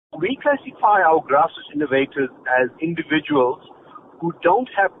We classify our grassroots innovators as individuals who don't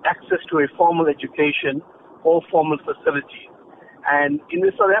have access to a formal education or formal facilities. And in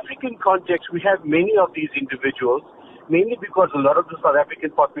the South African context, we have many of these individuals, mainly because a lot of the South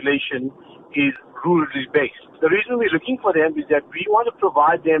African population is rurally based. The reason we're looking for them is that we want to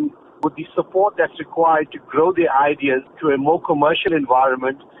provide them with the support that's required to grow their ideas to a more commercial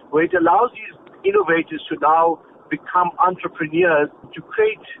environment where it allows these innovators to now become entrepreneurs to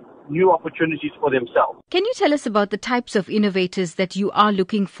create new opportunities for themselves. Can you tell us about the types of innovators that you are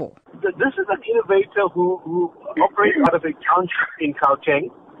looking for? This is an innovator who operates out of a township in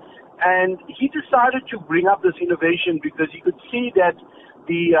Gauteng, and he decided to bring up this innovation because he could see that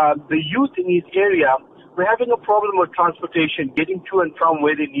the youth in his area were having a problem with transportation, getting to and from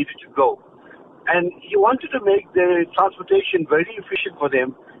where they needed to go. And he wanted to make the transportation very efficient for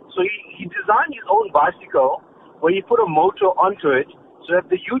them, so he designed his own bicycle where he put a motor onto it so that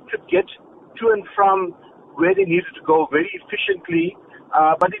the youth could get to and from where they needed to go very efficiently.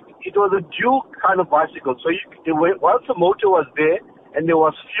 But it was a dual kind of bicycle. So once the motor was there and there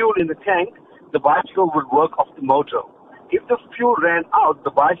was fuel in the tank, the bicycle would work off the motor. If the fuel ran out,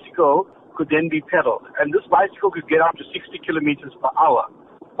 the bicycle could then be pedaled. And this bicycle could get up to 60 kilometers per hour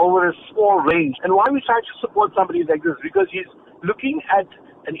over a small range. And why we try to support somebody like this? Because he's looking at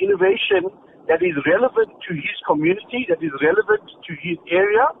an innovation that is relevant to his community, that is relevant to his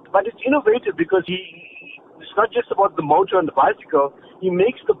area, but it's innovative because it's not just about the motor and the bicycle. He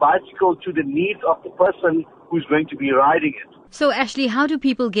makes the bicycle to the needs of the person who's going to be riding it. So, Ashley, how do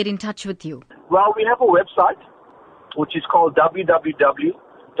people get in touch with you? Well, we have a website, which is called www.tliu.co.za.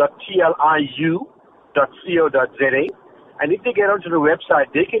 And if they get onto the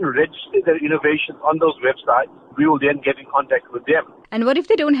website, they can register their innovations on those websites. We will then get in contact with them. And what if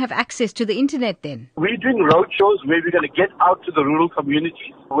they don't have access to the internet then? We're doing roadshows where we're going to get out to the rural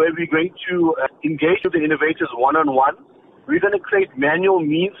communities, where we're going to engage with the innovators one-on-one. We're going to create manual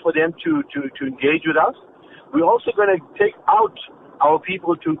means for them to engage with us. We're also going to take out our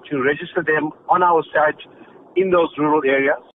people to register them on our site in those rural areas.